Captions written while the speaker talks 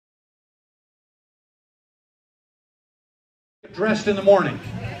dressed in the morning.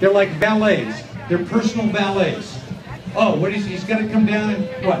 They're like valets. They're personal valets. Oh, what is he's got to come down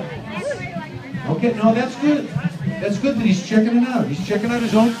and what? Okay, no, that's good. That's good that he's checking it out. He's checking out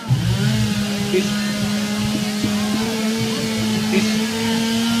his own. He's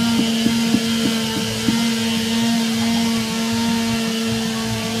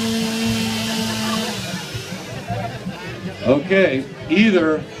okay,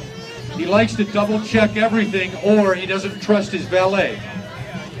 either he likes to double check everything or he doesn't trust his valet.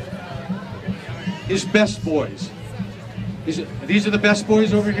 His best boys. These are the best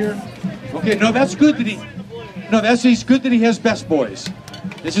boys over here? Okay, no, that's good that he's good that he has best boys.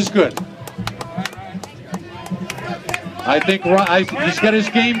 This is good. I think he's got his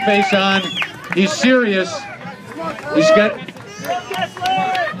game face on. He's serious. He's got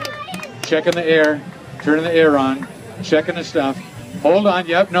checking the air, turning the air on, checking the stuff. Hold on,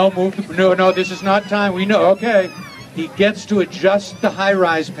 yep, no, move, no, this is not time, we know, okay. He gets to adjust the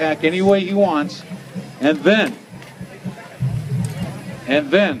high-rise pack any way he wants, and then,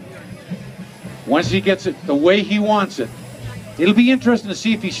 once he gets it the way he wants it, it'll be interesting to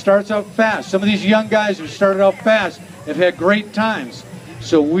see if he starts out fast. Some of these young guys who started out fast have had great times,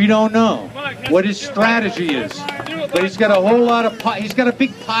 so we don't know what his strategy is. But he's got a whole lot of, he's got a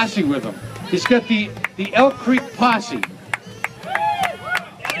big posse with him. He's got the Elk Creek posse.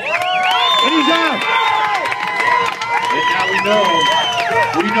 And he's out. And now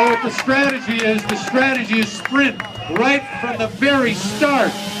we know what the strategy is. The strategy is sprint right from the very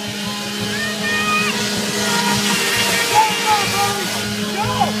start.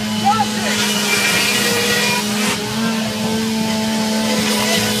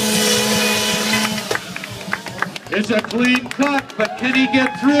 It's a clean cut, but can he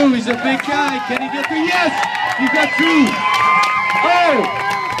get through? He's a big guy. Can he get through? Yes! He got through. Oh!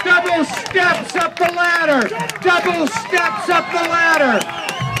 Double steps up the ladder! Double steps up the ladder!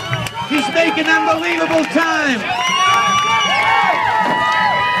 He's making unbelievable time!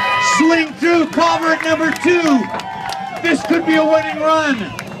 Swing through culvert number 2. This could be a winning run.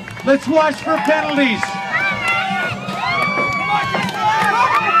 Let's watch for penalties.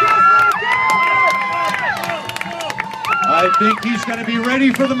 I think he's going to be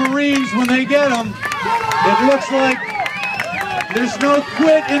ready for the Marines when they get him. It looks like there's no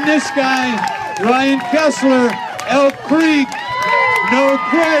quit in this guy. Ryan Kessler, Elk Creek, no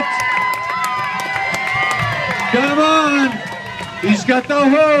quit. Come on. He's got the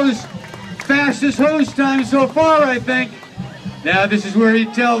hose. Fastest hose time so far, I think. Now this is where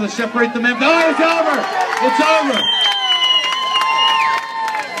he'd tell to separate the men. Oh, it's over. It's over.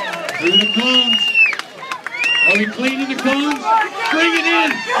 Through the cones. Are we cleaning the cones? Bring it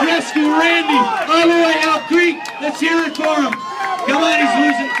in. Rescue Randy. All the way Elk Creek. Let's hear it for him. Come on, he's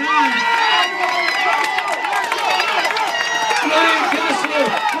losing time. Ryan Kessler.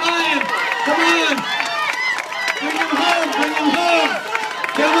 Ryan, come on. Bring him home. Bring him home.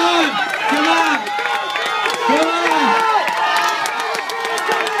 Come on. Come on. Come on.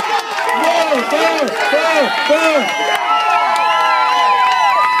 Go.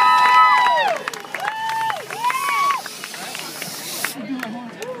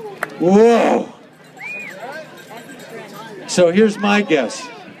 Whoa! So here's my guess.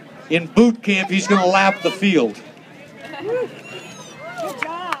 In boot camp, he's going to lap the field. Good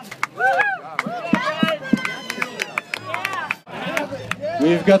job.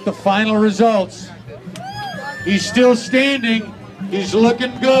 We've got the final results. He's still standing. He's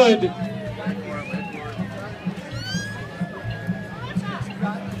looking good.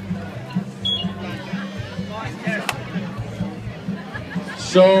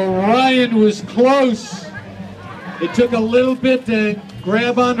 So Ryan was close. It took a little bit to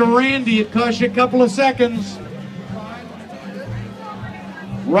grab onto Randy. It cost you a couple of seconds.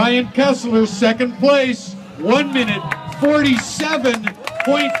 Ryan Kessler, second place, 1 minute,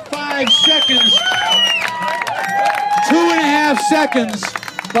 47.5 seconds. 2.5 seconds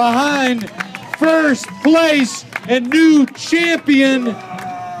behind first place and new champion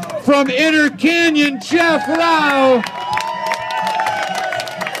from Inner Canyon, Jeff Rao.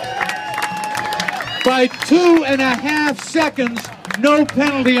 By 2.5 seconds, no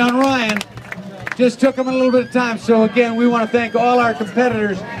penalty on Ryan. Just took him a little bit of time. So again, we want to thank all our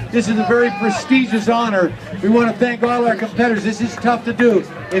competitors. This is a very prestigious honor. We want to thank all our competitors. This is tough to do.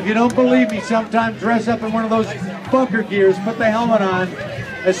 If you don't believe me, sometimes dress up in one of those bunker gears, put the helmet on,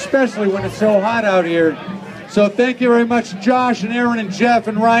 especially when it's so hot out here. So thank you very much, Josh and Aaron and Jeff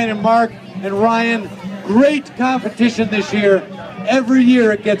and Ryan and Mark and Ryan. Great competition this year. Every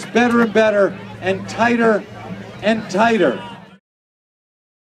year it gets better and better and tighter and tighter.